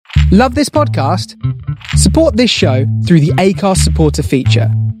Love this podcast? Support this show through the Acast supporter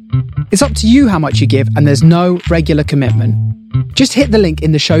feature. It's up to you how much you give, and there's no regular commitment. Just hit the link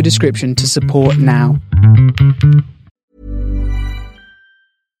in the show description to support now.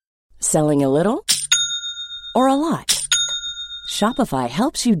 Selling a little or a lot? Shopify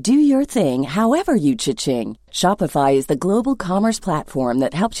helps you do your thing however you cha-ching. Shopify is the global commerce platform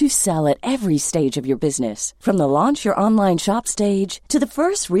that helps you sell at every stage of your business. From the launch your online shop stage to the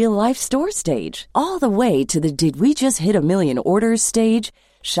first real-life store stage, all the way to the did we just hit a million orders stage.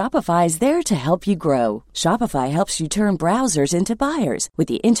 Shopify is there to help you grow. Shopify helps you turn browsers into buyers with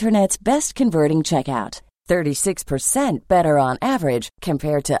the internet's best converting checkout. 36% better on average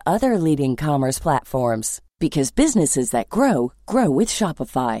compared to other leading commerce platforms. Because businesses that grow, grow with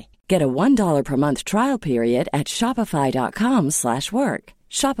Shopify. Get a $1 per month trial period at shopify.com/work.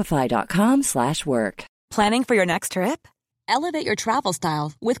 Shopify.com/work. Planning for your next trip? Elevate your travel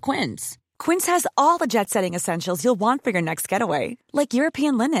style with Quince. Quince has all the jet-setting essentials you'll want for your next getaway, like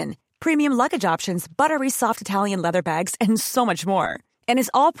European linen, premium luggage options, buttery soft Italian leather bags, and so much more. And is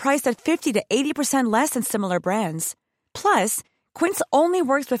all priced at 50 to 80% less than similar brands. Plus, Quince only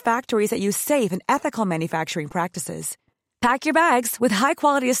works with factories that use safe and ethical manufacturing practices. Pack your bags with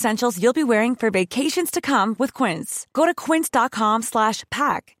high-quality essentials you'll be wearing for vacations to come with Quince. Go to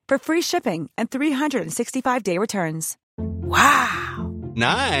quince.com/pack for free shipping and 365-day returns. Wow.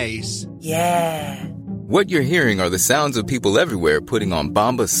 Nice. Yeah. What you're hearing are the sounds of people everywhere putting on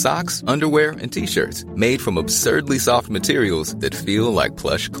Bombas socks, underwear, and T-shirts made from absurdly soft materials that feel like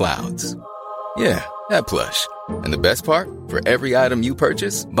plush clouds. Yeah, that plush. And the best part? For every item you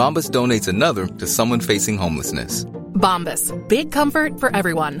purchase, Bombas donates another to someone facing homelessness. Bombas. Big comfort for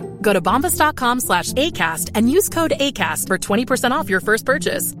everyone. Go to bombas.com/ACAST and use code ACAST for 20% off your first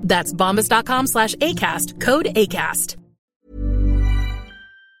purchase. That's bombas.com/ACAST. Code ACAST.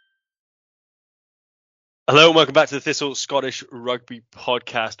 Hello and welcome back to the Thistle Scottish Rugby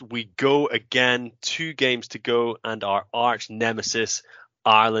Podcast. We go again, 2 games to go, and our arch nemesis,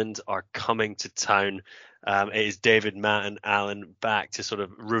 Ireland, are coming to town. It is David, Matt and Alan back to sort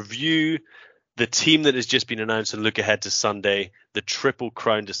of review the team that has just been announced and look ahead to Sunday, the Triple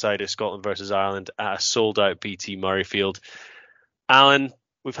Crown decider, Scotland versus Ireland, at a sold-out BT Murrayfield. Alan,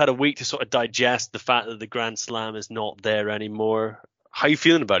 we've had a week to sort of digest the fact that the Grand Slam is not there anymore. How are you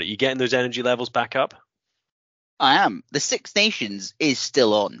feeling about it? You getting those energy levels back up? I am. The Six Nations is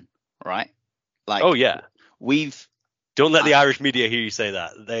still on, right? Like, oh yeah, Don't let the Irish media hear you say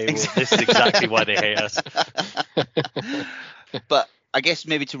that. This is exactly why they hate us. But I guess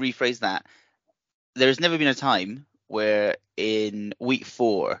maybe to rephrase that, there's never been a time where in week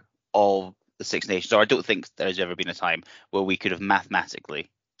 4 of the Six Nations, or I don't think there's ever been a time where we could have mathematically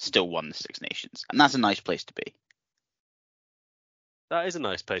still won the Six Nations. And that's a nice place to be. That is a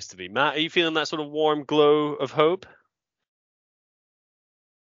nice place to be. Matt, are you feeling that sort of warm glow of hope?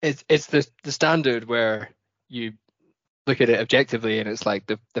 It's the standard where you look at it objectively and it's like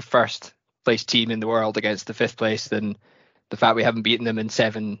the first place team in the world against the 5th place, and the fact we haven't beaten them in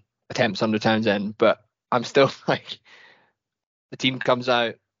 7 attempts under Townsend. But I'm still like, the team comes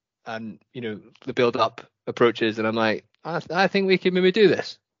out and, the build up approaches and I'm like, I think we can maybe do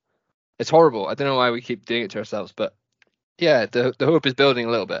this. It's horrible. I don't know why we keep doing it to ourselves, but yeah, the hope is building a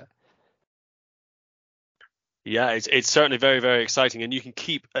little bit. Yeah, it's certainly very, very exciting. And you can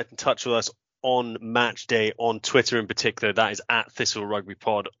keep in touch with us on match day on Twitter in particular. That is at Thistle Rugby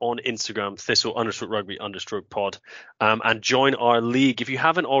Pod. On Instagram, Thistle_Rugby_pod. And join our league. If you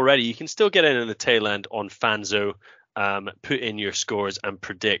haven't already, you can still get in the tail end on Fanzo. Put in your scores and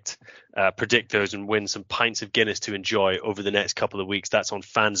predict those and win some pints of Guinness to enjoy over the next couple of weeks. That's on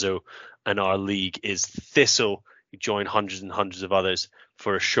Fanzo. And our league is Thistle. You join hundreds and hundreds of others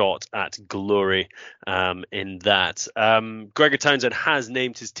for a shot at glory in that. Gregor Townsend has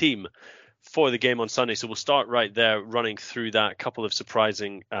named his team for the game on Sunday, so we'll start right there, running through that. Couple of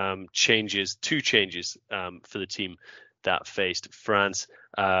surprising changes, 2 changes for the team that faced France.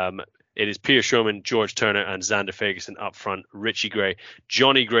 It is Pierre Schoeman, George Turner and Xander Ferguson up front. Richie Gray,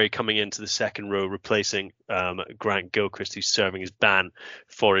 Johnny Gray coming into the second row, replacing Grant Gilchrist, who's serving his ban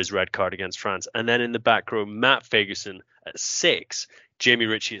for his red card against France. And then in the back row, Matt Ferguson at 6, Jamie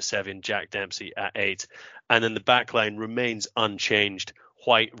Ritchie at 7, Jack Dempsey at 8. And then the back line remains unchanged.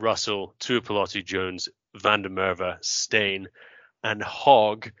 White, Russell, Tuipulotu Jones, Van der Merwe, Steyn and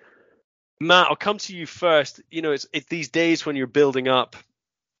Hogg. Matt, I'll come to you first. It's these days when you're building up,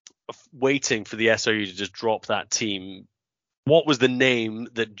 waiting for the SRU to just drop that team. What was the name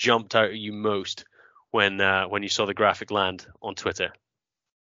that jumped out at you most when you saw the graphic land on Twitter?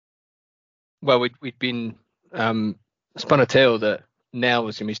 Well, we'd been spun a tale that Nell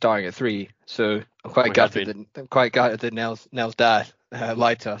was going to be starting at 3. So I'm quite gutted that Nell's dad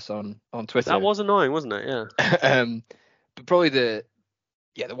lied to us on Twitter. That was annoying, wasn't it? Yeah. But probably the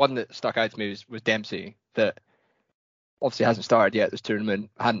one that stuck out to me was Dempsey, that obviously hasn't started yet this tournament.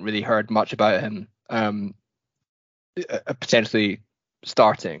 I hadn't really heard much about him potentially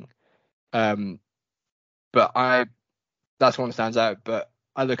starting. But that's one that stands out. But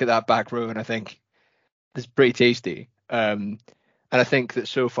I look at that back row and I think it's pretty tasty. And I think that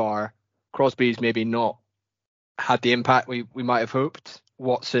so far Crosby's maybe not had the impact we might have hoped.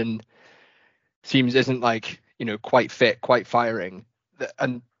 Watson isn't like, quite fit, quite firing.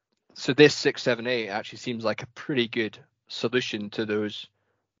 And so this 6-7-8 actually seems like a pretty good solution to those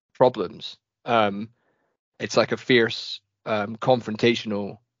problems. It's like a fierce,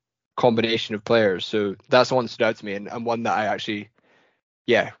 confrontational combination of players. So that's the one that stood out to me, and one that I actually,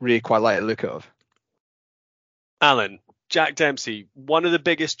 really quite like the look of. Alan, Jack Dempsey, one of the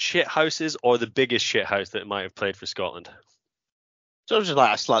biggest shit houses or the biggest shit house that might have played for Scotland? Sort of just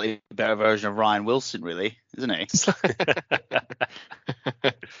like a slightly better version of Ryan Wilson, really, isn't he?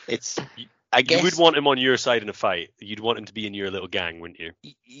 I guess you would want him on your side in a fight. You'd want him to be in your little gang, wouldn't you?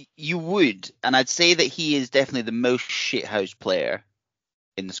 You would, and I'd say that he is definitely the most shithouse player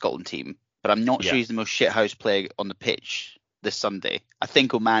in the Scotland team, but I'm not sure he's the most shithouse player on the pitch this Sunday. I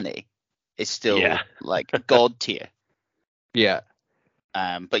think O'Mahony is still like god tier. Yeah.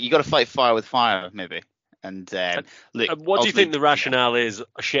 But you got to fight fire with fire, maybe. And look, what do you think the rationale is,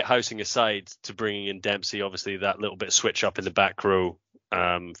 shithousing aside, to bringing in Dempsey? Obviously, that little bit of switch up in the back row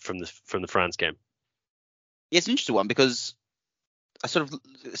from the France game. Yeah, it's an interesting one because I sort of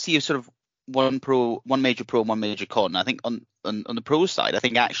see a sort of one major pro, one major con. I think on the pro side, I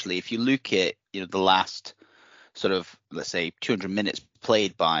think actually if you look at the last sort of, let's say, 200 minutes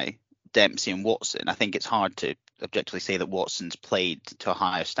played by Dempsey and Watson, I think it's hard to objectively say that Watson's played to a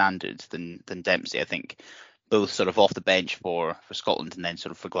higher standard than Dempsey. I think both sort of off the bench for Scotland and then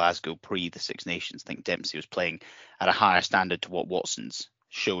sort of for Glasgow pre the Six Nations, I think Dempsey was playing at a higher standard to what Watson's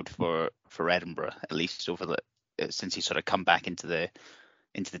showed for Edinburgh, at least over since he sort of come back into the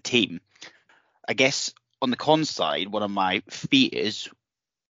team. I guess on the con side, one of my fears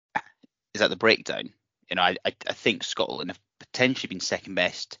is at the breakdown. I think Scotland have potentially been second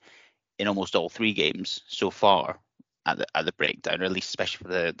best in almost all 3 games so far at the breakdown, or at least especially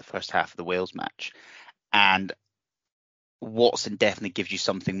for the first half of the Wales match. And Watson definitely gives you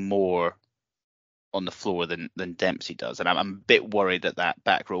something more on the floor than Dempsey does. And I'm a bit worried that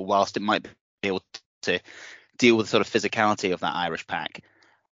back row, whilst it might be able to deal with sort of physicality of that Irish pack,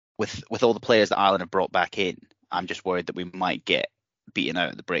 with all the players that Ireland have brought back in, I'm just worried that we might get beaten out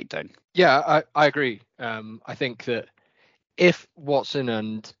at the breakdown. Yeah, I agree. I think that if Watson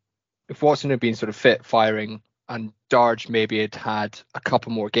had been sort of fit, firing, and Darge maybe had a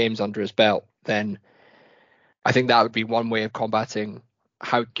couple more games under his belt, then I think that would be one way of combating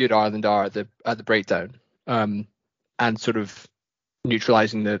how good Ireland are at the breakdown, and sort of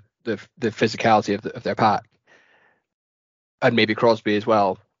neutralising the physicality of their pack, and maybe Crosby as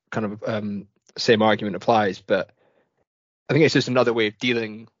well. Kind of same argument applies, but I think it's just another way of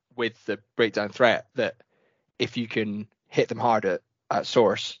dealing with the breakdown threat, that if you can hit them hard at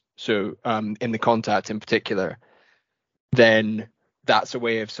source, so in the contact in particular, then that's a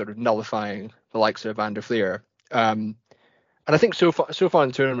way of sort of nullifying the likes of Van der Fleer. And I think so far in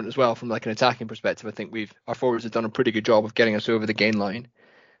the tournament as well, from like an attacking perspective, I think our forwards have done a pretty good job of getting us over the gain line.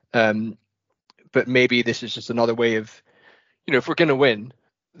 But maybe this is just another way of, if we're going to win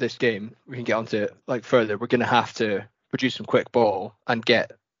this game, we can get onto it like further. We're going to have to produce some quick ball and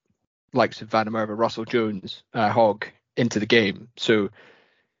get likes of Van der Merwe, Russell Jones, Hogg into the game. So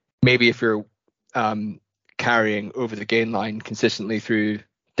maybe if you're carrying over the gain line consistently through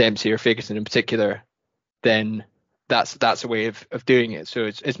Dempsey or Fagerson in particular, then that's a way of doing it. So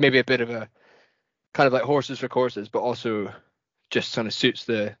it's maybe a bit of a kind of like horses for courses, but also just kind of suits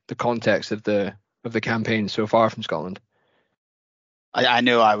the context of the campaign so far from Scotland. I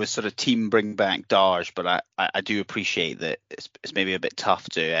know I was sort of team bring back Darge, but I do appreciate that it's maybe a bit tough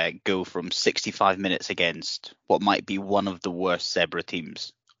to go from 65 minutes against what might be one of the worst Zebra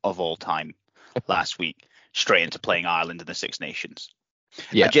teams of all time last week straight into playing Ireland in the Six Nations.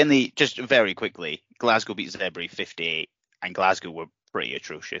 Yeah. Generally, just very quickly, Glasgow beat Zebra 58, and Glasgow were pretty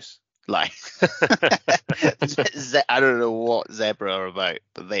atrocious. Like, I don't know what Zebra are about,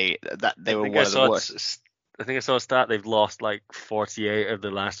 but they were one of the worst. I think I saw a stat, they've lost like 48 of the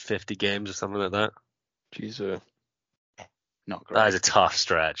last 50 games or something like that. Jeez. Not great. That is a tough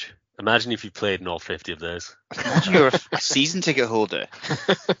stretch. Imagine if you played in all 50 of those. Imagine you're a season ticket holder.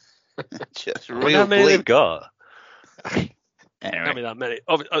 Just real how many they've got. Anyway. Can't be that many.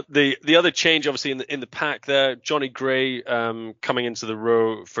 The other change, obviously, in the pack there, Johnny Gray coming into the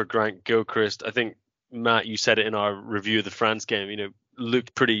row for Grant Gilchrist. I think, Matt, you said it in our review of the France game,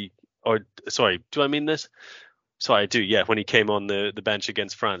 looked pretty... Sorry, do I mean this? Sorry, I do, yeah. When he came on the bench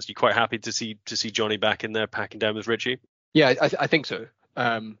against France, you quite happy to see Johnny back in there packing down with Richie? Yeah, I think so.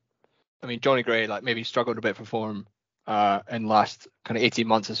 Johnny Gray maybe struggled a bit for form in the last kind of 18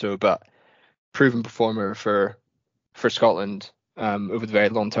 months or so, but proven performer for Scotland over the very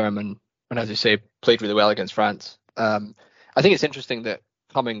long term, and as you say, played really well against France. I think it's interesting that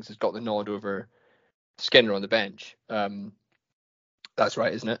Cummings has got the nod over Skinner on the bench. That's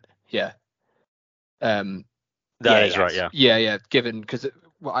right, isn't it? Yeah. That is right, yeah. Yeah. Given, because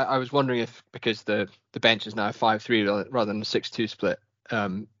I was wondering if, because the bench is now 5-3 rather than a 6-2 split,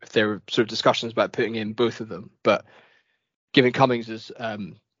 if there were sort of discussions about putting in both of them. But given Cummings is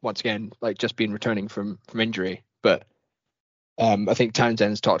once again just been returning from injury, but I think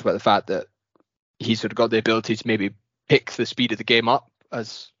Townsend's talked about the fact that he's sort of got the ability to maybe pick the speed of the game up,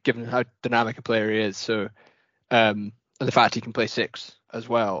 as given how dynamic a player he is. So and the fact he can play 6 as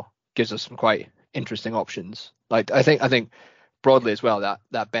well gives us some quite interesting options. I think broadly as well,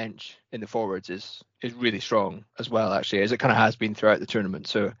 that bench in the forwards is really strong as well, actually, as it kind of has been throughout the tournament.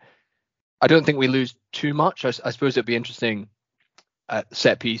 So I don't think we lose too much. I suppose it'd be interesting at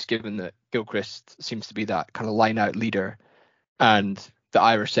set piece, given that Gilchrist seems to be that kind of line out leader, and the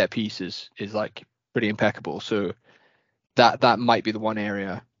Irish set piece is pretty impeccable. So that might be the one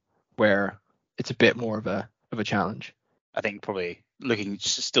area where it's a bit more of a challenge. I think probably looking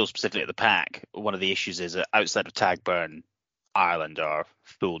still specifically at the pack, one of the issues is that outside of Tagburn, Ireland are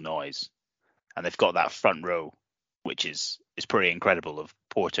full noise, and they've got that front row, which is pretty incredible, of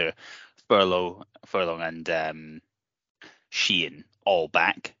Porter, Furlong and Sheehan all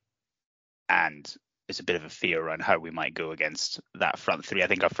back, and it's a bit of a fear around how we might go against that front three. I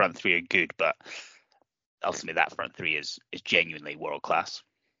think our front three are good, but ultimately that front three is genuinely world class.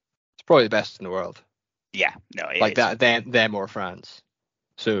 It's probably the best in the world. Yeah, no, that them or France.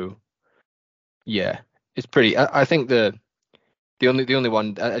 So yeah, it's pretty. I think the only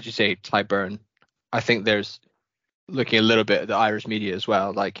one, as you say, Tyburn. I think there's looking a little bit at the Irish media as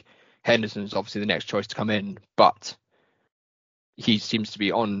well. Henderson's obviously the next choice to come in, but he seems to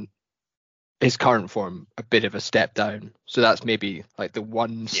be on his current form a bit of a step down. So that's maybe the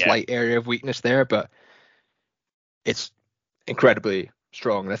one slight area of weakness there, but it's incredibly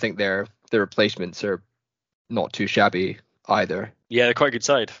strong. And I think their replacements are not too shabby either. Yeah, they're quite good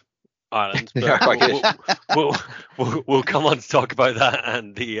side, Ireland. But we'll come on to talk about that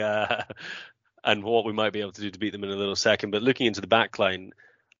and the and what we might be able to do to beat them in a little second. But looking into the back line,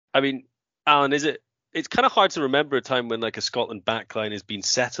 Alan, it's kind of hard to remember a time when a Scotland back line has been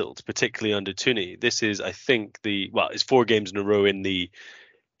settled, particularly under Tooney. This is, I think, it's 4 games in a row in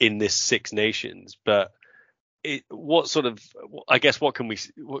this Six Nations, but what can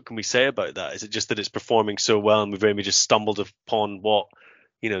we say about that? Is it just that it's performing so well and we've maybe just stumbled upon what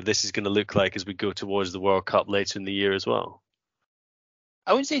this is going to look like as we go towards the World Cup later in the year as well?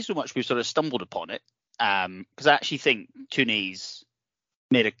 I wouldn't say so much we've sort of stumbled upon it, because I actually think Tooney's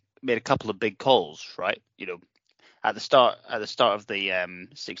made a couple of big calls, right? At the start of the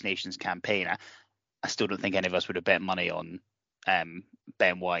Six Nations campaign, I still don't think any of us would have bet money on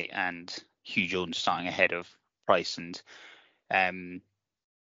Ben White and Hugh Jones starting ahead of Price and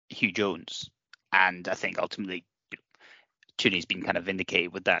Hugh Jones, and I think ultimately Tooney's been kind of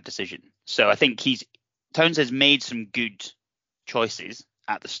vindicated with that decision. So I think Towns has made some good choices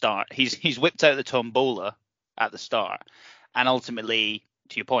at the start. He's whipped out the tombola at the start, and ultimately,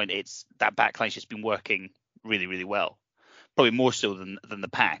 to your point, it's that backline's just been working really, really well, probably more so than the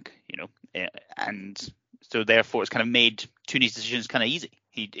pack, and so therefore it's kind of made Tooney's decisions kind of easy.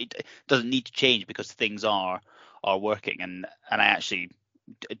 He doesn't need to change because things are working, and I actually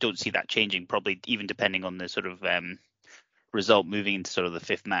don't see that changing, probably even depending on the sort of result moving into sort of the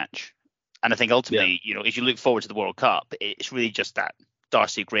 5th match. And I think ultimately, as you look forward to the World Cup, it's really just that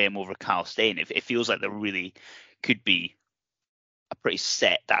Darcy Graham over Kyle Steyn. It feels like there really could be a pretty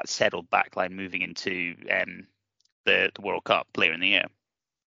settled backline moving into the World Cup later in the year.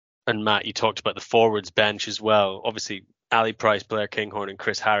 And Matt, you talked about the forwards bench as well. Obviously, Ali Price, Blair Kinghorn and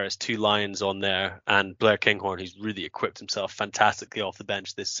Chris Harris, 2 Lions on there, and Blair Kinghorn, who's really equipped himself fantastically off the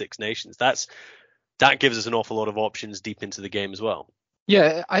bench this Six Nations. That gives us an awful lot of options deep into the game as well.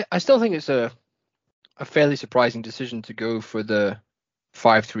 Yeah, I still think it's a fairly surprising decision to go for the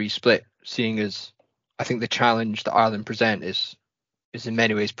 5-3 split, seeing as I think the challenge that Ireland present is in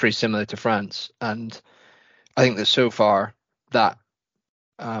many ways pretty similar to France. And I think that so far that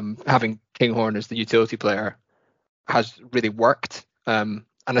having Kinghorn as the utility player has really worked. And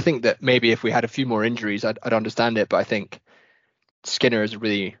I think that maybe if we had a few more injuries, I'd understand it. But I think Skinner is a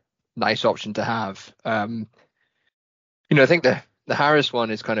really nice option to have. I think the Harris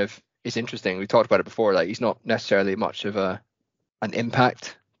one is is interesting. We talked about it before. Like, he's not necessarily much of an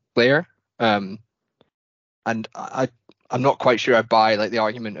impact player. And I'm not quite sure I buy like the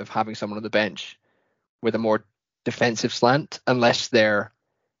argument of having someone on the bench with a more defensive slant, unless they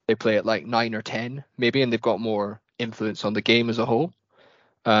play at like 9 or 10 maybe, and they've got more influence on the game as a whole.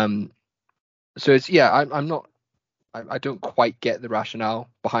 So it's I don't quite get the rationale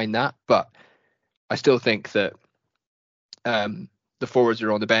behind that, but I still think that the forwards who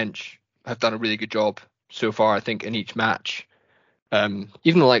are on the bench have done a really good job so far. I think in each match, even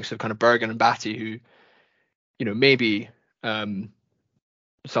the likes of kind of Bergen and Batty, who maybe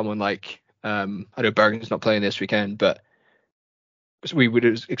someone like I know Bergen's not playing this weekend, but we would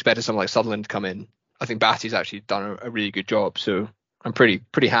have expected someone like Sutherland to come in. I think Batty's actually done a really good job, so I'm pretty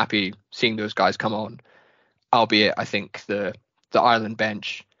happy seeing those guys come on. Albeit, I think the Ireland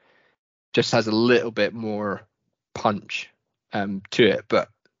bench just has a little bit more punch to it, but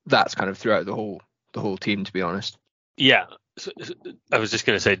that's kind of throughout the whole team, to be honest. Yeah, so I was just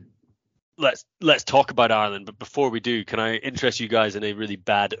going to say, let's talk about Ireland, but before we do, can I interest you guys in a really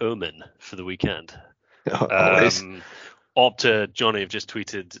bad omen for the weekend? Opta Johnny have just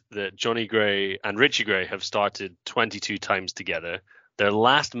tweeted that Johnny Gray and Richie Gray have started 22 times together. Their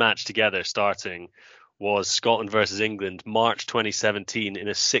last match together starting was Scotland versus England, March 2017, in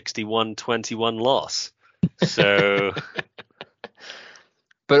a 61-21 loss. So,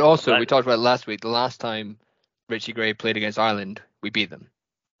 but also we talked about it last week. The last time Richie Gray played against Ireland, we beat them.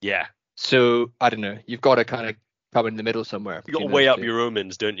 Yeah. So I don't know. You've got to kind of come in the middle somewhere. You got to weigh up your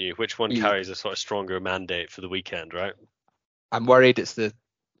omens, don't you? Which one carries a sort of stronger mandate for the weekend, right? I'm worried it's the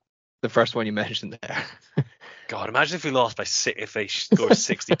first one you mentioned there. God, imagine if we lost by if they scored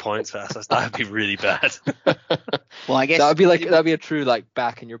 60 points fast. That would be really bad. Well, I guess that'd be a true like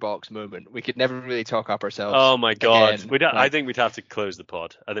back in your box moment. We could never really talk up ourselves. Oh my God, again. I think we'd have to close the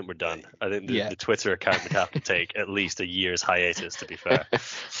pod. I think we're done. I think the Twitter account would have to take at least a year's hiatus, to be fair.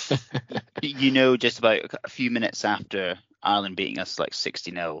 Just about a few minutes after Ireland beating us like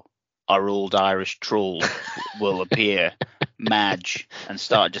 60-0, our old Irish troll will appear, Madge, and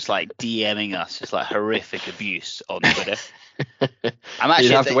start just like DMing us just like horrific abuse on Twitter. I'm actually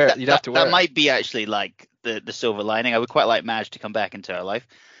you'd have to wear that it. might be actually like the silver lining. I would quite like Madge to come back into our life.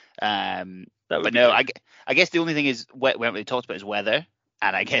 But no, I guess the only thing is we haven't really talked about is weather.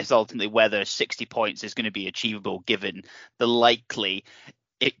 And I guess ultimately whether 60 points is going to be achievable given the likely,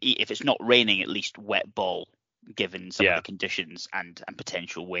 if it's not raining, at least wet ball, given some of the conditions and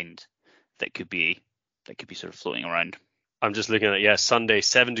potential wind that could be sort of floating around. I'm just looking at Sunday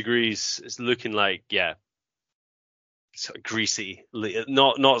 7 degrees. It's looking like sort of greasy,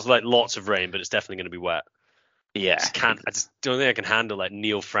 not like lots of rain, but it's definitely going to be wet. Yeah, I just don't think I can handle like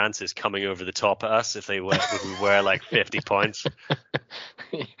Neil Francis coming over the top at us if we wear like 50 points.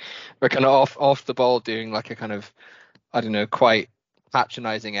 We're kind of off the ball doing like a kind of, I don't know, quite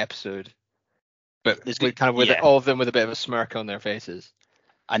patronizing episode, but all of them with a bit of a smirk on their faces.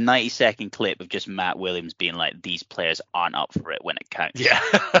 A 90-second clip of just Matt Williams being like, these players aren't up for it when it counts. Yeah.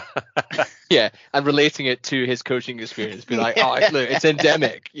 Yeah, and relating it to his coaching experience. Be like, look, it's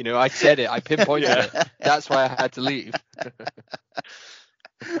endemic. I said it. I pinpointed it. That's why I had to leave.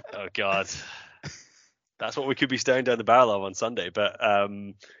 Oh, God. That's what we could be staring down the barrel of on Sunday. But,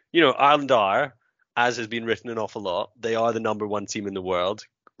 Ireland are, as has been written an awful lot, they are the number one team in the world,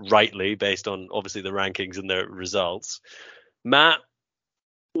 rightly, based on, obviously, the rankings and their results. Matt,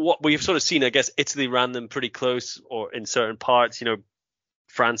 what we've sort of seen, I guess Italy ran them pretty close, or in certain parts,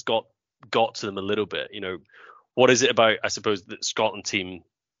 France got to them a little bit. What is it about, I suppose, the Scotland team,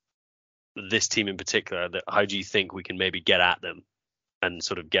 this team in particular, that how do you think we can maybe get at them and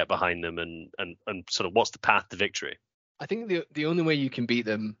sort of get behind them and sort of what's the path to victory? I think the only way you can beat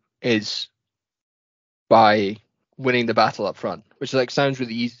them is by winning the battle up front, which sounds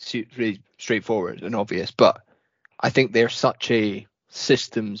really easy, really straightforward and obvious, but I think they're such a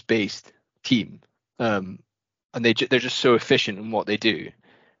systems-based team, and they're just so efficient in what they do,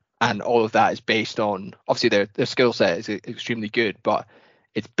 and all of that is based on, obviously their skill set is extremely good, but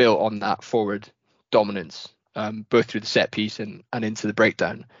it's built on that forward dominance, both through the set piece and into the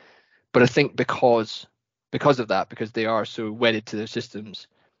breakdown. But I think because of that, because they are so wedded to their systems,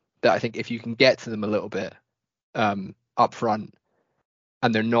 that I think if you can get to them a little bit up front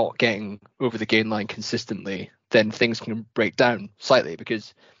and they're not getting over the gain line consistently, then things can break down slightly,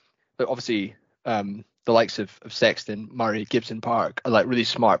 because obviously the likes of Sexton, Murray, Gibson Park are like really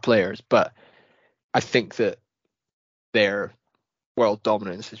smart players, but I think that their world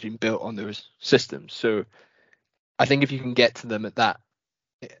dominance has been built on those systems. So I think if you can get to them at that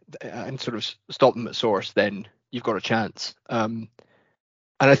and sort of stop them at source, then you've got a chance. And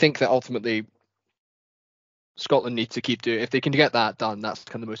I think that ultimately Scotland need to keep doing, if they can get that done, that's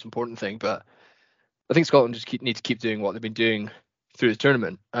kind of the most important thing. But I think Scotland just need to keep doing what they've been doing through the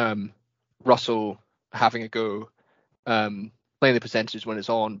tournament. Russell having a go, playing the percentages when it's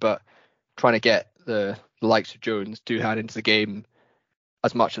on, but trying to get the likes of Jones, Doohan into the game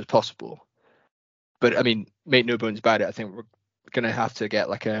as much as possible. But I mean, make no bones about it, I think we're going to have to get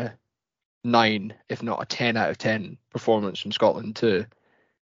like a 9, if not a 10 out of 10 performance from Scotland to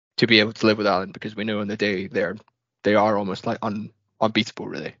be able to live with Ireland, because we know on the day they are almost like unbeatable,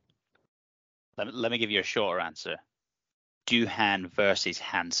 really. Let me give you a shorter answer. Doohan versus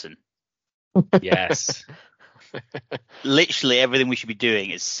Hansen. Yes. Literally everything we should be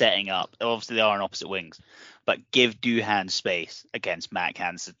doing is setting up. Obviously, they are on opposite wings, but give Doohan space against Mac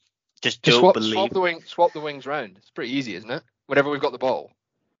Hansen. Just don't believe. Swap the wings round. It's pretty easy, isn't it? Whenever we've got the ball.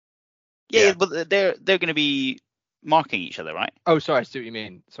 Yeah, but they're going to be marking each other, right? Oh, sorry, I see what you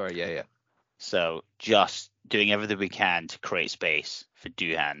mean. Sorry, yeah. So just doing everything we can to create space for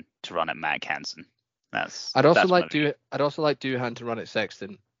Doohan to run at Mac Hansen. I'd also like Doohan to run at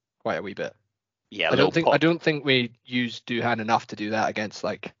Sexton quite a wee bit. Yeah, I don't think we use Doohan enough to do that against,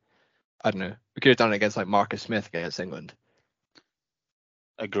 like, I don't know. We could have done it against like Marcus Smith against England.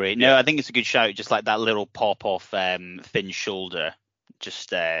 Agree. No, I think it's a good shout. Just like that little pop off Finn's shoulder,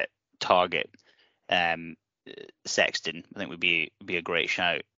 just target Sexton. I think would be a great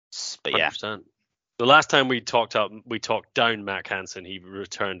shout. But yeah. 100%. The last time we talked down Mac Hansen, he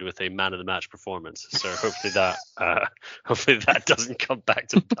returned with a man of the match performance. So hopefully that doesn't come back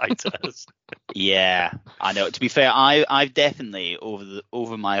to bite us. Yeah, I know. To be fair, I've definitely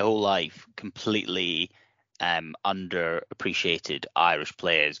over my whole life completely underappreciated Irish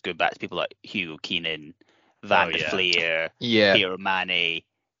players. Go back to people like Hugo Keenan, Van der Fleer, Peter O'Mahony,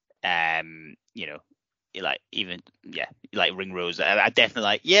 like Ringrose. I definitely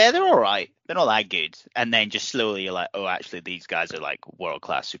like, they're all right. They're not that good. And then just slowly you're like, oh, actually these guys are like world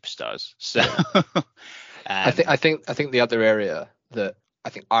class superstars. So I think the other area that I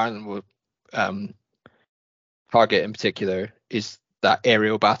think Ireland will target in particular is that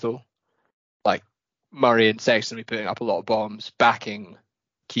aerial battle. Like Murray and Sexton will be putting up a lot of bombs, backing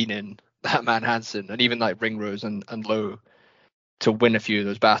Keenan, that man Hansen, and even like Ringrose and Lowe to win a few of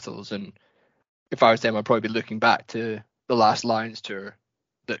those battles. And if I was them, I'd probably be looking back to the last Lions tour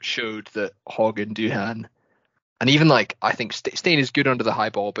that showed that Hogg and Doohan, and even like I think Stein is good under the high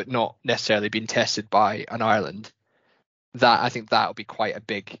ball, but not necessarily being tested by an Ireland. I think that will be quite a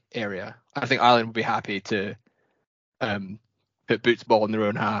big area. I think Ireland would be happy to put Boots' ball in their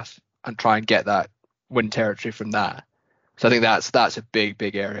own half and try and get that win territory from that. So I think that's a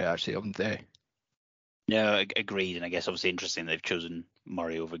big area actually on the day. No, agreed. And I guess obviously interesting they've chosen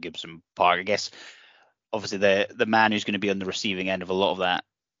Murray over Gibson Park. I guess obviously the man who's going to be on the receiving end of a lot of that,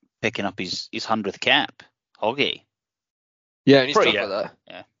 picking up his 100th cap, Hoggy. Yeah, and he's talking about that.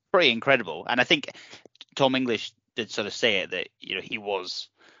 Yeah, pretty incredible. And I think Tom English did sort of say it that he was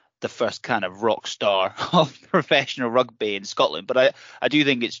the first kind of rock star of professional rugby in Scotland. But I do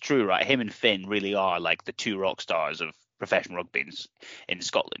think it's true, right? Him and Finn really are like the two rock stars of professional rugby in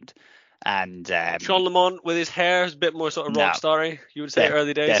Scotland. And Sean Lamont with his hair is a bit more sort of rock starry, you would say,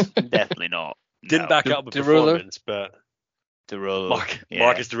 early days. Definitely not. Didn't back up a performance, but Derolo.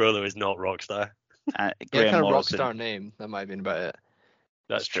 Marcus Derolo is not rock star. Kind of rock star name. That might have been about it.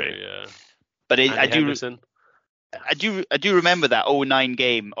 That's true. Yeah. But I do remember that 2009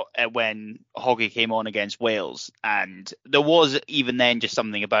 game when Hoggy came on against Wales, and there was even then just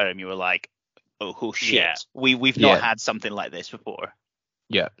something about him. You were like, oh shit, yeah. we've not had something like this before.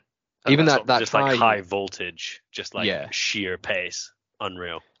 Yeah. Even that just try, like high voltage, just like sheer pace,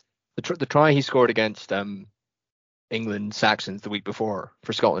 unreal. The try he scored against England Saxons the week before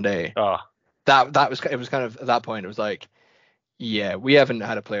for Scotland A. It was kind of at that point it was like, yeah, we haven't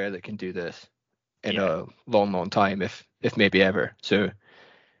had a player that can do this in a long time, if maybe ever. So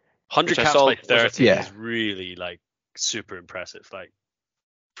 100 caps by 30 is really like super impressive, like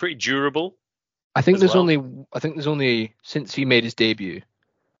pretty durable. I think there's only since he made his debut,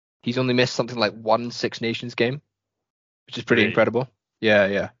 he's only missed something like one Six Nations game, which is pretty incredible.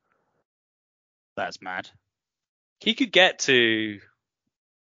 Yeah. That's mad. He could get to,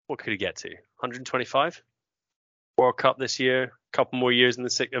 what could he get to? 125? World Cup this year, a couple more years in the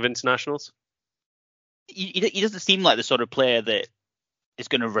thick of internationals. He doesn't seem like the sort of player that is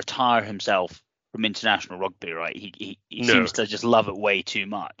going to retire himself from international rugby, right? He seems to just love it way too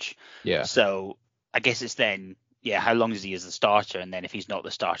much. Yeah. So I guess it's then how long does he as the starter, and then if he's not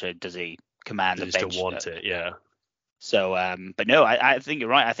the starter, does he command the Just bench? to want it, yeah. So, but no, I think you're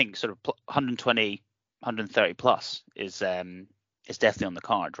right. I think sort of 120, 130 plus is definitely on the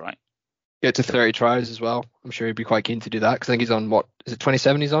card, right? Get to 30 tries as well. I'm sure he'd be quite keen to do that because I think he's on what is it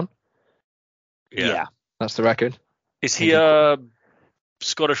 27? He's on. Yeah. That's the record. Is he a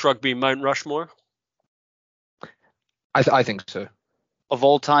Scottish rugby Mount Rushmore? I think so. Of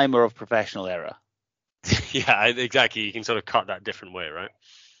all time or of professional era? Yeah, exactly. You can sort of cut that different way, right?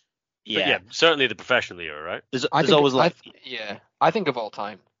 Yeah, but yeah, certainly the professional era, right? There's always like I think of all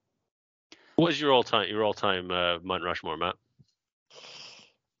time. What is your all-time Mount Rushmore, Matt?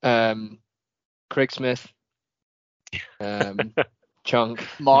 Craig Smith, Chunk,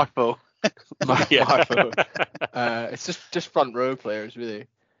 Marfo. Marfo. It's just front row players, really.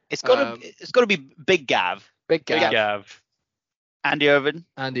 It's got to be Big Gav. Big Gav. Andy Irvin.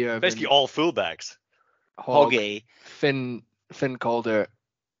 Basically all fullbacks. Hoggy. Finn Calder.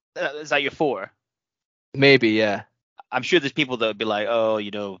 Is that your four? Maybe, yeah. I'm sure there's people that would be like, oh,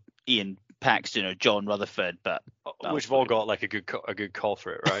 Ian Paxton or John Rutherford, but which have all got like a good call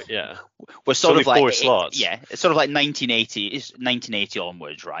for it, right? Yeah. We're sort of like 4 slots. It's sort of like 1980. It's 1980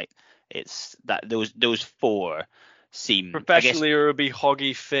 onwards, right? It's that those four seem professionally. It would be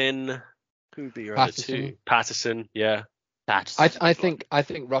Hoggy, Finn. Who would be your other two? Patterson, yeah. Patterson. I think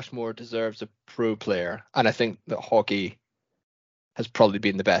Rushmore deserves a pro player, and I think that Hoggy has probably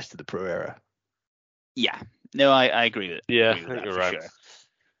been the best of the pro era. Yeah. No, I agree with it. Yeah, I think you're right.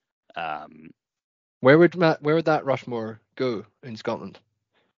 Sure. Where would that Rushmore go in Scotland?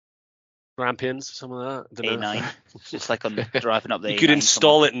 Grampians, some of that. A9. Just like on driving up the. You could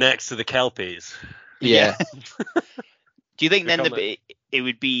install it next to the Kelpies. Yeah. Do you think then it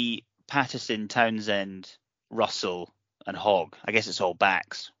would be Patterson, Townsend, Russell, and Hogg? I guess it's all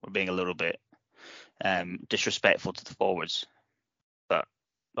backs. We're being a little bit disrespectful to the forwards, but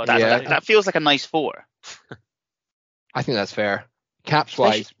that feels like a nice four. I think that's fair. Caps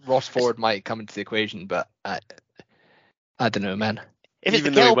wise, Ross Ford might come into the equation, but I don't know, man.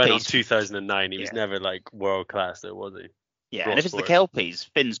 Even though he went on 2009, he was never like world class, though, was he? Yeah, and if it's the Kelpies,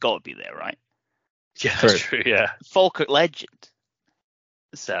 Finn's got to be there, right? Yeah, that's true. Yeah, Falkirk legend.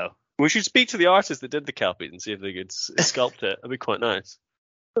 So we should speak to the artists that did the Kelpies and see if they could sculpt it. That'd be quite nice.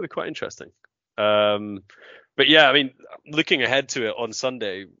 That'd be quite interesting. But yeah, I mean, looking ahead to it on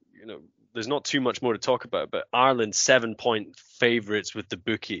Sunday, there's not too much more to talk about, but Ireland 7-point favourites with the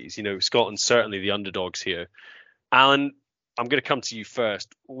bookies. Scotland certainly the underdogs here. Alan, I'm going to come to you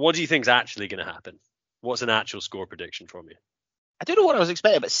first. What do you think is actually going to happen? What's an actual score prediction from you? I don't know what I was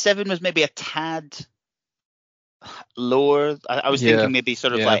expecting, but 7 was maybe a tad lower. I was thinking maybe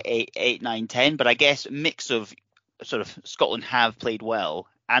sort of like 8, 9, 10, but I guess a mix of sort of Scotland have played well,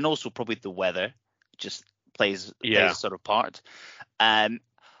 and also probably the weather just plays a sort of part.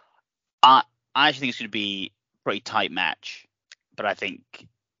 I actually think it's going to be a pretty tight match, but I think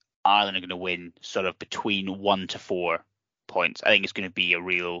Ireland are going to win sort of between 1 to 4 points. I think it's going to be a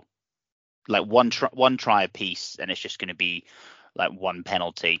real, like one try a piece, and it's just going to be like one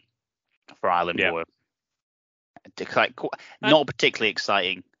penalty for Ireland. Or not particularly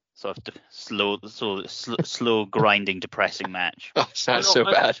exciting, sort of slow grinding, depressing match. Oh, sounds so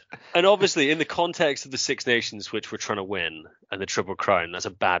bad. And obviously, in the context of the Six Nations, which we're trying to win, and the Triple Crown, that's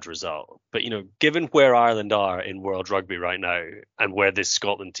a bad result. But given where Ireland are in World Rugby right now, and where this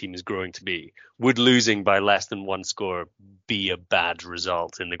Scotland team is growing to be, would losing by less than one score be a bad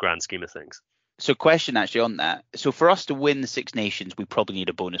result in the grand scheme of things? So, question actually on that. So, for us to win the Six Nations, we probably need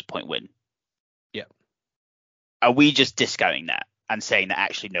a bonus point win. Yeah. Are we just discounting that and saying that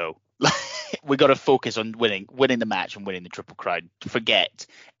actually no, we got to focus on winning the match and winning the Triple Crown? Forget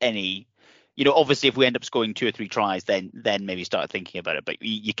any, obviously if we end up scoring 2 or 3 tries, then maybe start thinking about it. But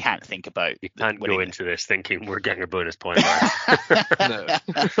you can't think about. You can't go into this thinking we're getting a bonus point. No.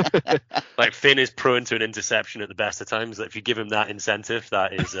 Like Finn is prone to an interception at the best of times. Like if you give him that incentive,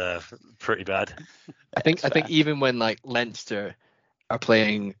 that is pretty bad. I think even when like Leinster are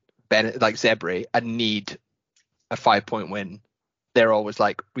playing like Zebre and need a 5-point win, they're always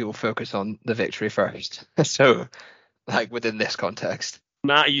like, we will focus on the victory first. So, like within this context.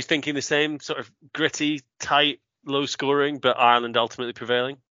 Matt, are you thinking the same sort of gritty, tight, low scoring, but Ireland ultimately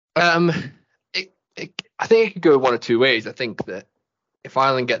prevailing? I think it could go one of two ways. I think that if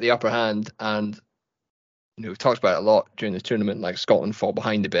Ireland get the upper hand, and we've talked about it a lot during the tournament, like Scotland fall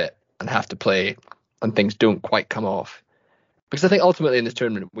behind a bit and have to play, and things don't quite come off. Because I think ultimately in this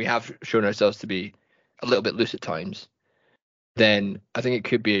tournament we have shown ourselves to be a little bit loose at times. Then I think it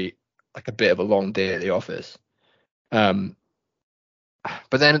could be like a bit of a long day at the office.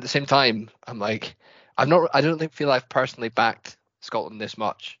 But then at the same time, I'm like, I don't feel I've personally backed Scotland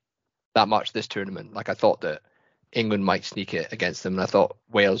that much this tournament. Like I thought that England might sneak it against them, and I thought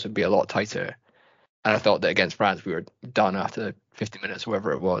Wales would be a lot tighter. And I thought that against France we were done after 50 minutes, or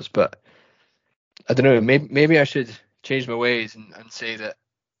whatever it was. But I don't know. Maybe I should change my ways and say that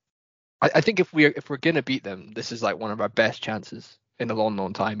I think if we're gonna beat them, this is like one of our best chances in a long,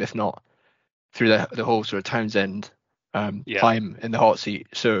 long time, if not through the whole sort of Townsend time in the hot seat.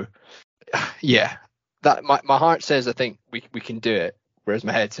 So yeah, that my heart says I think we can do it, whereas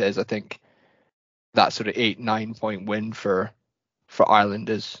my head says I think that sort of 8-9 point win for Ireland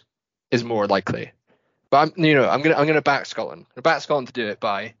is more likely. But I'm gonna back Scotland. I'm gonna back Scotland to do it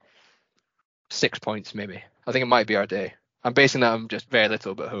by 6 points maybe. I think it might be our day. I'm basing that on just very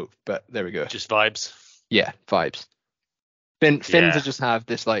little but hope. But there we go. Just vibes. Yeah, vibes. Finn to just have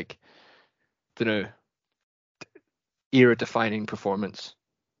this like, I don't know, era-defining performance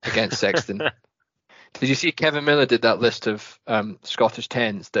against Sexton. Did you see Kevin Miller did that list of Scottish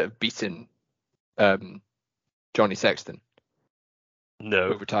 10s that have beaten Johnny Sexton? No.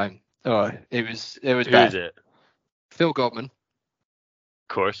 Over time. Oh, it was Who bad. is it? Phil Godman. Of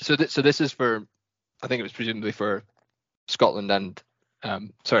course. So this is for, I think it was presumably for Scotland and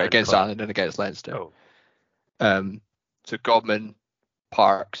against Ireland and against Leinster. Oh. So Godman,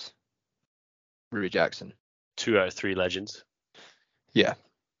 Parks, Ruby Jackson. 2 out of 3 legends. Yeah.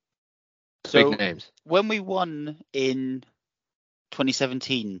 So big names. When we won in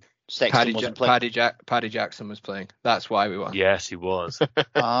 2017, Sexton wasn't playing. Paddy Jackson was playing. That's why we won. Yes, he was.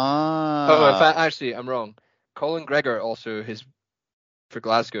 Oh, in fact, actually, I'm wrong. Colin Gregor also for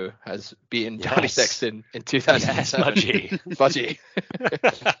Glasgow has beaten Johnny Sexton in 2007. Yes, Budgie.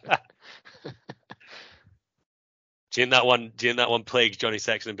 Do you think that one plagues Johnny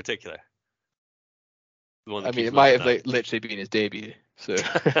Sexton in particular? I mean, it might have literally been his debut. So.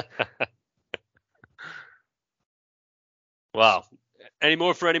 Wow. Any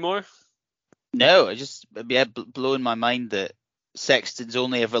more? No, I just blowing my mind that Sexton's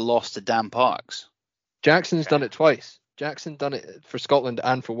only ever lost to Dan Parks. Jackson's done it twice. Jackson done it for Scotland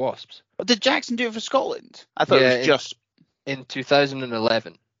and for Wasps. Oh, did Jackson do it for Scotland? I thought it was just in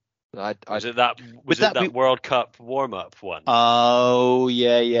 2011. Was it that World Cup warm-up one? Oh,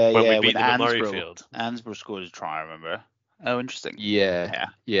 yeah. When we beat them at Murrayfield. Ansbro scored a try, I remember. Oh, interesting. Yeah.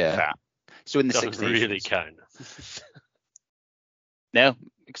 Fair. So in the Doesn't Six Nations. really count. No,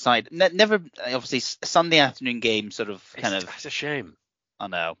 excited. Never, obviously, Sunday afternoon game sort of It's a shame. I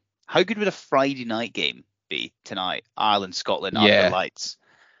know. How good would a Friday night game be tonight? Ireland, Scotland, under lights.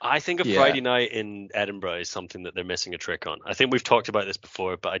 I think a Friday night in Edinburgh is something that they're missing a trick on. I think we've talked about this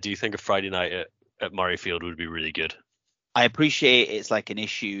before, but I do think a Friday night at Murrayfield would be really good. I appreciate it's like an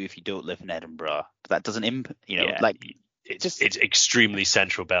issue if you don't live in Edinburgh, but that doesn't it's extremely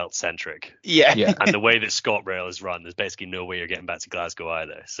Central Belt centric. Yeah. And the way that ScotRail is run, there's basically no way you're getting back to Glasgow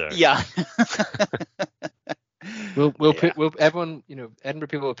either. So yeah. We'll everyone, Edinburgh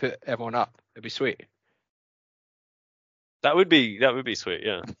people will put everyone up. It'd be sweet. That would be sweet,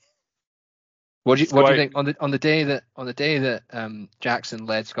 yeah. What do you think on the day that Jackson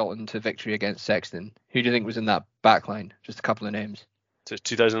led Scotland to victory against Sexton? Who do you think was in that back line? Just a couple of names. So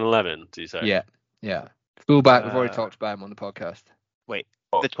 2011, do you say? Yeah. Fullback. We've already talked about him on the podcast. Wait,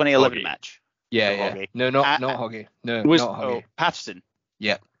 the 2011 Hoggy. match. Yeah. Hoggy. No, not Hoggy. No, was, not Hoggy. Patterson.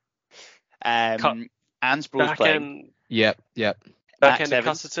 Yeah. Ansbro's playing. Yep. Back end of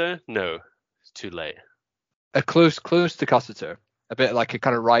Cussiter? No, it's too late. Close to Cussiter. A bit like a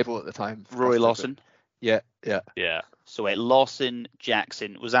kind of rival at the time. Roy Lawson. Yeah. So wait, Lawson,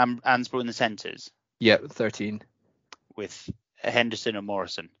 Jackson. Was Ansbro in the centres? Yeah, 13. With Henderson or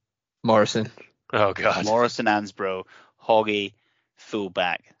Morrison? Morrison. Oh, God. Morrison, Ansbro, Hoggy,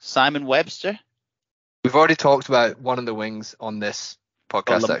 fullback. Simon Webster? We've already talked about one of the wings on this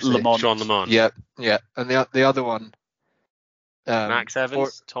podcast, actually. Lamont. Sean Lamont. Yeah. And the other one. Max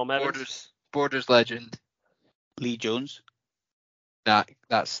Evans, Tom Evans. Borders legend. Lee Jones? Nah,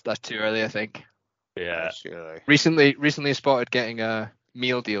 that's too early, I think. Yeah. Recently spotted getting a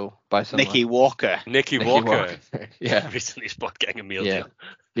meal deal by someone. Nicky Walker. Nicky Walker. Yeah. Recently spotted getting a meal deal.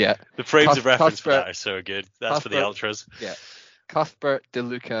 Yeah. The frames of reference for that are so good. That's for the ultras. Yeah. Cuthbert,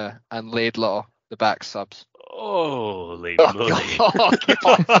 DeLuca, and Laidlaw, the back subs. Holy moly.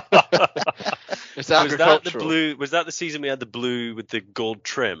 Was that the blue? Was that the season we had the blue with the gold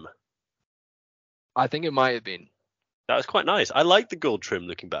trim? I think it might have been. That was quite nice. I like the gold trim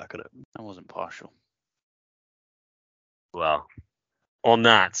looking back on it. I wasn't partial. Well, on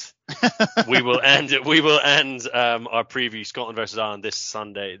that, we will end our preview Scotland versus Ireland this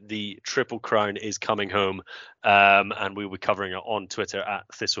Sunday. The Triple Crown is coming home, and we will be covering it on Twitter at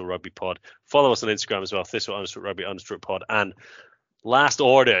Thistle Rugby Pod. Follow us on Instagram as well, Thistle_Rugby_pod. And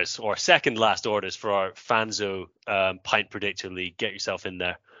second last orders for our Fanzo Pint Predictor League. Get yourself in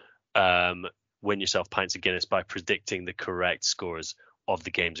there. Win yourself pints of Guinness by predicting the correct scores of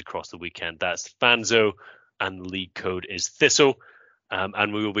the games across the weekend. That's Fanzo, and the league code is Thistle.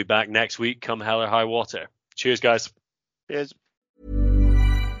 And we will be back next week, come hell or high water. Cheers, guys. Cheers.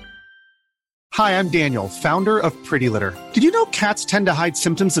 Hi, I'm Daniel, founder of Pretty Litter. Did you know cats tend to hide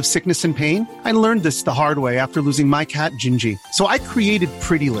symptoms of sickness and pain? I learned this the hard way after losing my cat, Gingy. So I created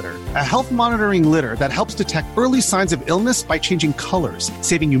Pretty Litter, a health monitoring litter that helps detect early signs of illness by changing colors,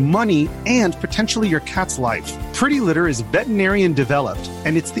 saving you money and potentially your cat's life. Pretty Litter is veterinarian developed,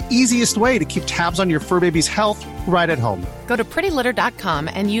 and it's the easiest way to keep tabs on your fur baby's health right at home. Go to prettylitter.com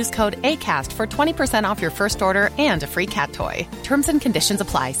and use code ACAST for 20% off your first order and a free cat toy. Terms and conditions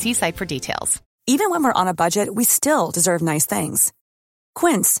apply. See site for details. Even when we're on a budget, we still deserve nice things.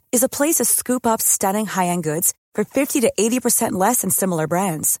 Quince is a place to scoop up stunning high-end goods for 50 to 80% less than similar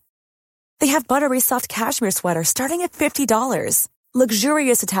brands. They have buttery soft cashmere sweaters starting at $50,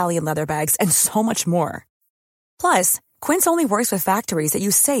 luxurious Italian leather bags, and so much more. Plus, Quince only works with factories that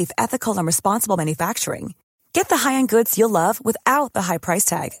use safe, ethical, and responsible manufacturing. Get the high-end goods you'll love without the high price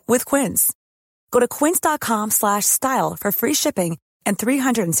tag with Quince. Go to quince.com/style for free shipping and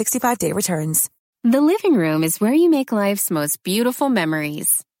 365-day returns. The living room is where you make life's most beautiful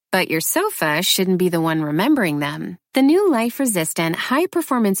memories. But your sofa shouldn't be the one remembering them. The new life-resistant,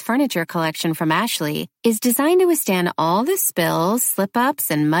 high-performance furniture collection from Ashley is designed to withstand all the spills,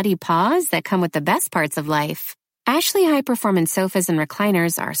 slip-ups, and muddy paws that come with the best parts of life. Ashley high-performance sofas and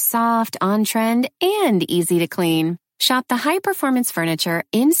recliners are soft, on-trend, and easy to clean. Shop the high-performance furniture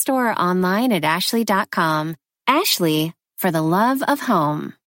in-store or online at ashley.com. Ashley, for the love of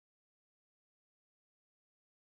home.